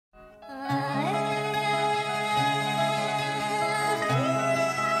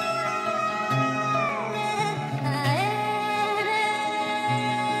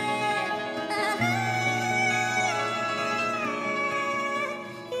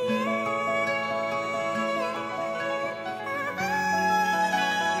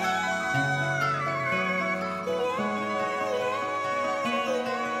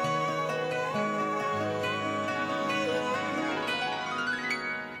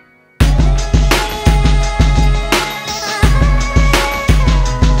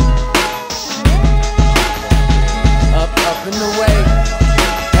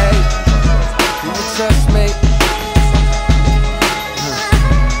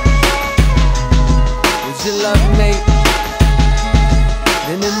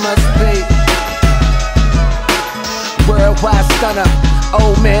worldwide stunner.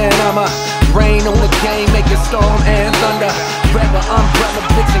 Oh man, I'm a rain on the game, make it storm and thunder. Grab an umbrella,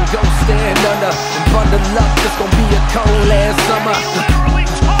 bitch, and go stand under. And bundle up, it's gonna be a cold ass summer.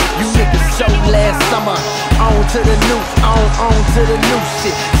 You niggas so last summer. On to the new, on to the new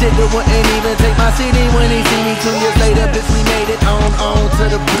shit. Jigga wouldn't even take my CD when he see me 2 years later. Bitch, we made it on to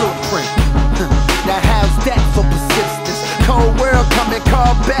the blueprint. Now how's that for persistence? Cold world coming,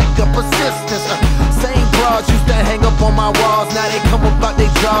 call back a persistence. Same bras used to hang up on my walls, now they come about they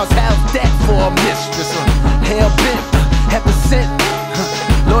jaws. How's that for a mistress? Hell bent, heaven sent.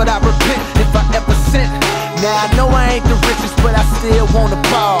 Lord, I repent if I ever sin. Now I know I ain't the richest, but I still wanna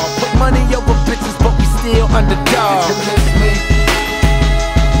ball. Put money over bitches, but we still underdogs. Did you miss me?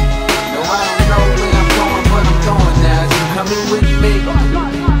 No, I don't know where I'm going, but I'm going now. You coming with me?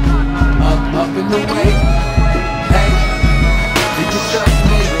 Up in the way. Hey, did you trust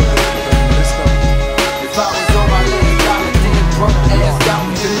me? Let's go. If I was on my last dollar, then broke ass down,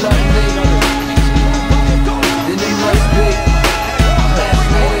 would you love me? Then it must be last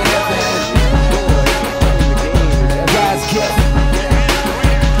night in heaven. God's gift.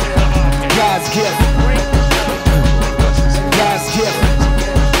 God's gift. God's gift.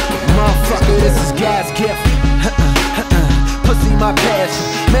 Motherfucker, this is God's gift. Pussy my passion.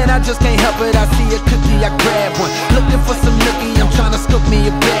 Man, I just can't help it, I see a cookie, I grab one. Looking for some nookie, I'm trying to scoop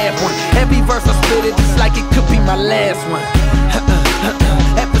me a bad one. Every verse I spit it, just like it could be my last one.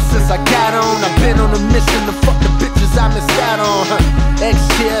 Ever since I got on, I've been on a mission to fuck the bitches I missed out on.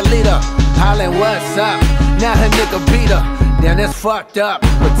 Ex-cheerleader, hollin' what's up? Now her nigga beat her, damn that's fucked up.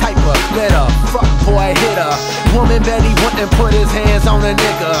 What type of glitter, fuck boy hit her. Woman bet he wouldn't put his hands on a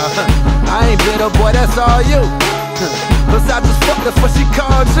nigga. I ain't bitter boy, that's all you. Cause I just fucked her before she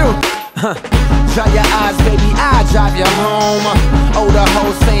called you. Dry your eyes, baby, I drive you home. Older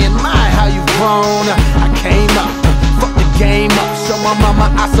hoes saying, my, how you grown. I came up, fuck the game up. Show my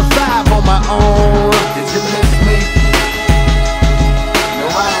mama I survive on my own. Did you miss me? No,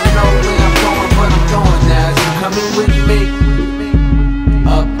 I don't know where I'm going, but I'm going now. You coming with me?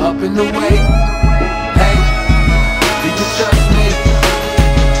 Up in the way. Hey, do you trust me?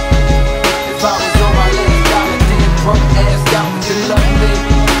 If I was on my last dollar, then broke ass down, would you love me?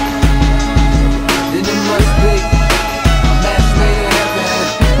 Then it must be a match made in heaven.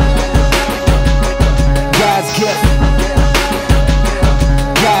 God's gift.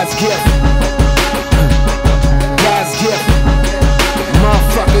 God's gift. God's gift.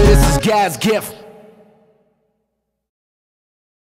 Motherfucker, this is God's gift.